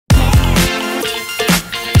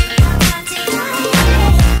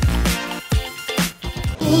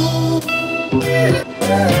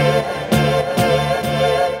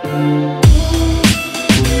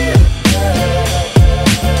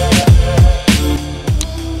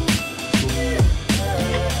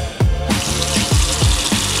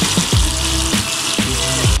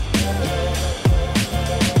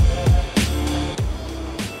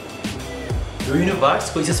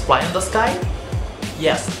birds which is flying in the sky?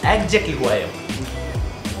 Yes, exactly who I am.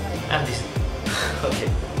 And this okay.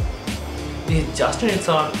 This is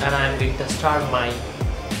JustinWilson and I am going to start my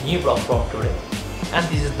new vlog from today. And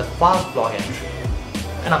this is the first vlog entry.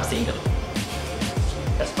 And I'm single.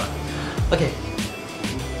 That's fine. Okay.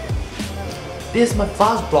 This is my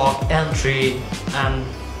first vlog entry and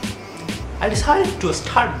I decided to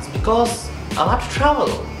start this because I love to travel.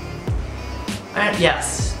 And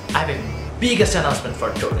yes, I have a biggest announcement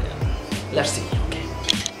for today. Let's see, okay.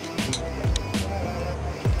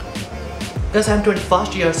 Because I'm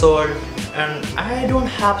 21st years old and I don't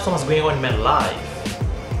have so much going on in my life.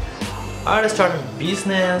 I started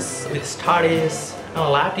business with studies and I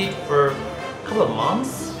left it for a couple of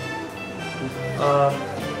months.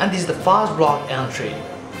 And this is the first vlog entry.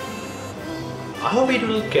 I hope it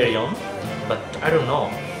will carry on, but I don't know.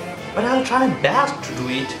 But I'll try my best to do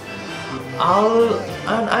it.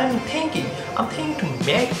 I'm thinking to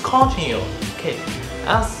make it continue. Okay,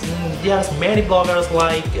 as there's many bloggers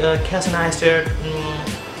like Cassie Neistat,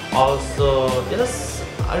 also there's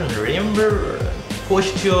I don't remember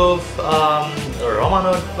Positive,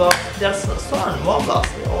 Romanov, there's so many more blogs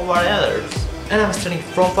over others. And I'm starting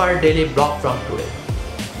from our daily blog from today.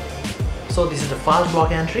 So this is the first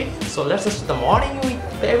vlog entry. So let's start the morning with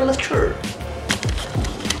fabulous tour.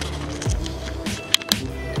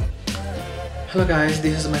 Hello guys,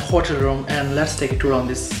 this is my hotel room and let's take a tour on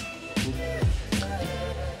this.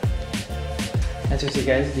 As you see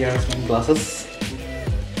guys, here are some glasses.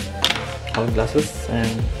 All glasses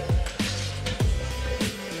and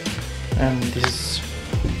this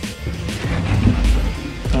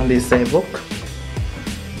is a book.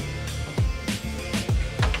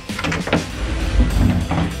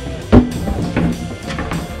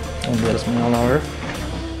 And there's all our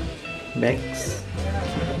bags.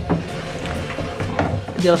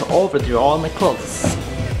 There's over there all my clothes.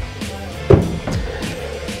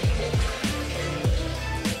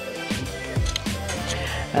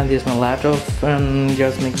 And there's my laptop and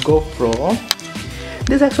there's my GoPro.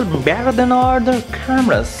 This is actually better than other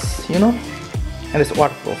cameras, you know? And it's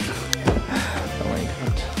waterproof. Oh my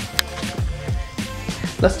god.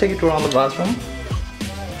 Let's take a tour on the bathroom.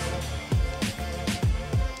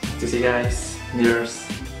 You see guys, mirrors.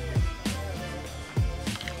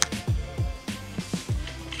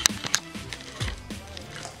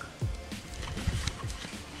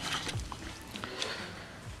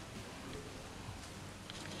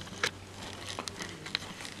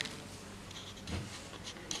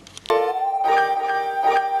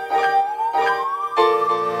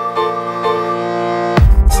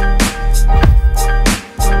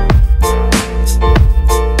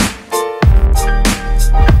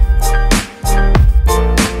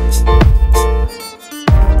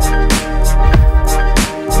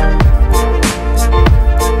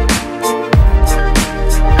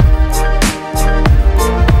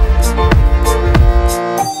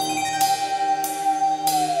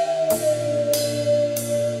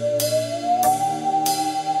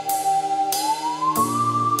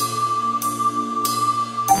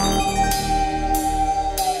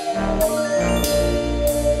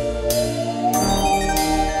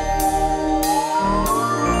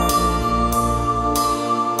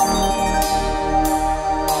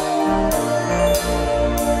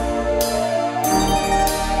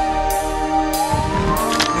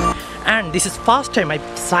 And this is first time I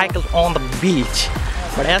cycled on the beach.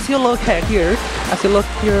 But as you look at here,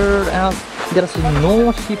 there is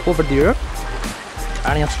no ship over there.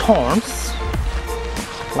 And storms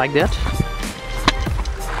like that.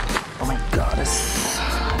 Oh my god!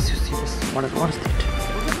 As you see this, what is that?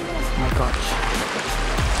 Oh my gosh!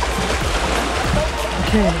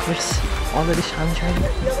 Okay, it's already sunshine.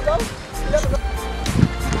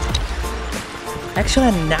 Actually,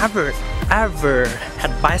 I never ever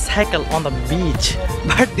had bicycle on the beach,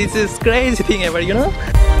 but this is crazy thing ever, you know.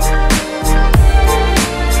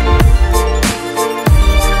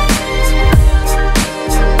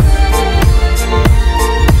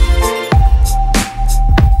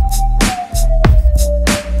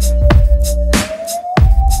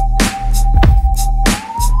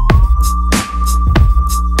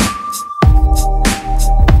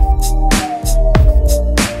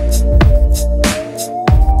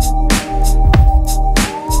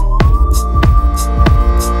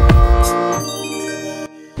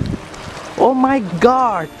 Oh my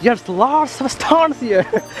god, there's lots of stones here.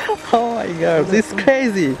 Oh my god, this is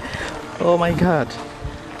crazy. Oh my god,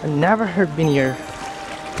 I never had been here.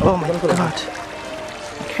 Oh my god,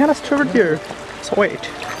 I can't start here. So wait.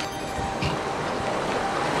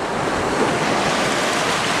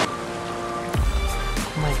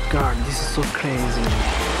 Oh my god, this is so crazy.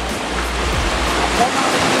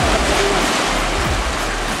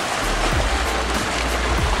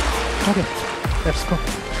 Okay, let's go.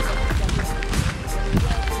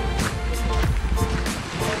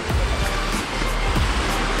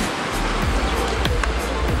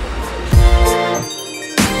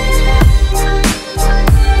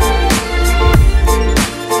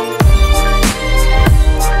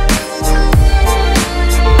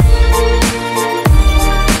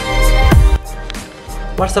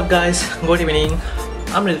 What's up guys, good evening.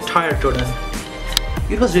 I'm really tired today.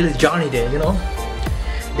 It was really journey day, you know.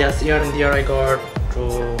 There's here and there I got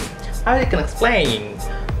to, I can explain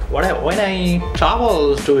when I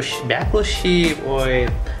travel to back to ship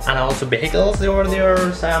with, and also vehicles over there,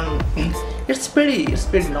 it's pretty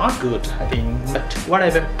not good I think, but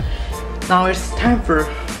whatever. Now it's time for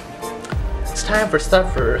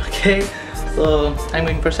supper, okay? So I'm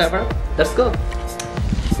going for supper. Let's go.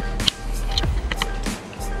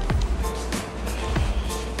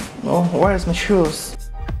 Oh, where's my shoes?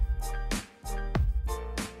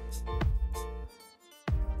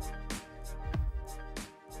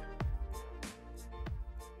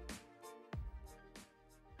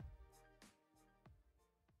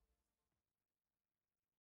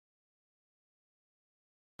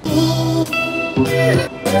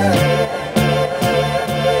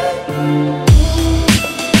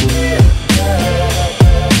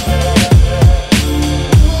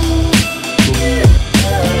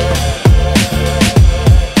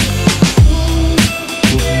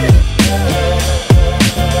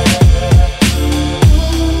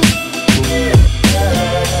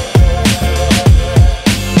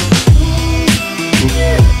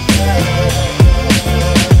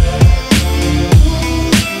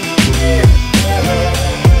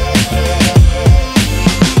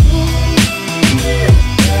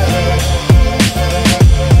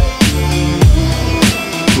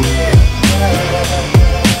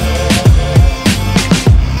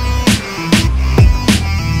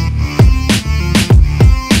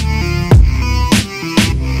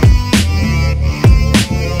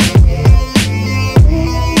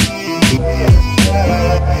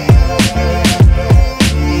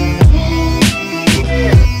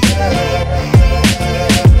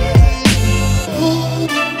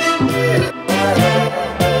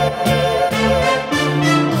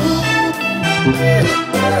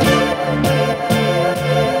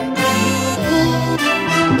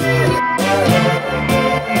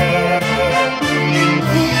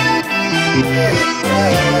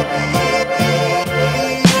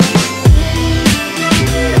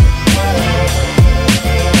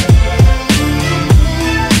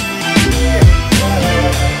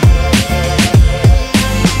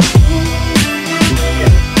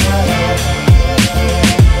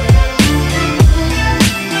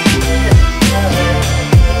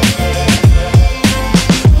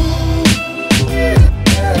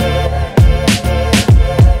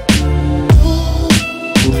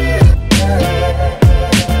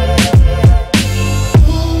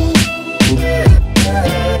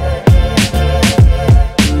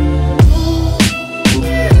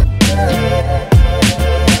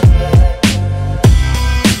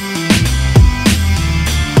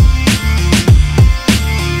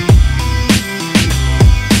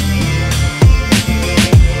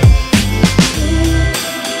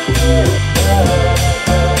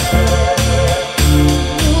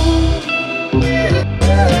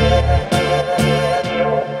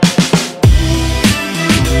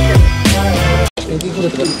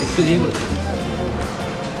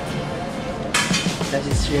 That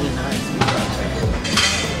is really nice.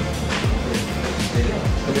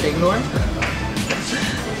 Will you take more?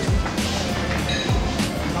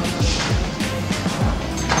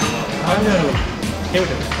 No. Here we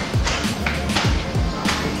go.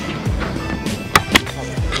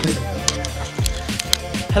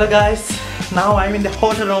 Hello guys, now I'm in the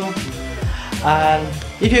hotel room, and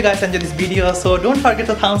if you guys enjoyed this video, so don't forget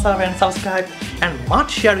to thumbs up and subscribe and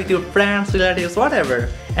much share with your friends, relatives, whatever,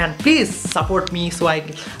 and please support me so I'll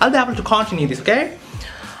be able to continue this, okay?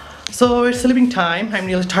 So it's sleeping time. I'm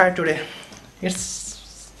really tired today.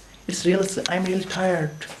 I'm really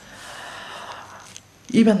tired.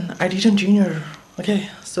 Even I didn't dinner. Okay,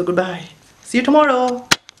 so goodbye. See you tomorrow.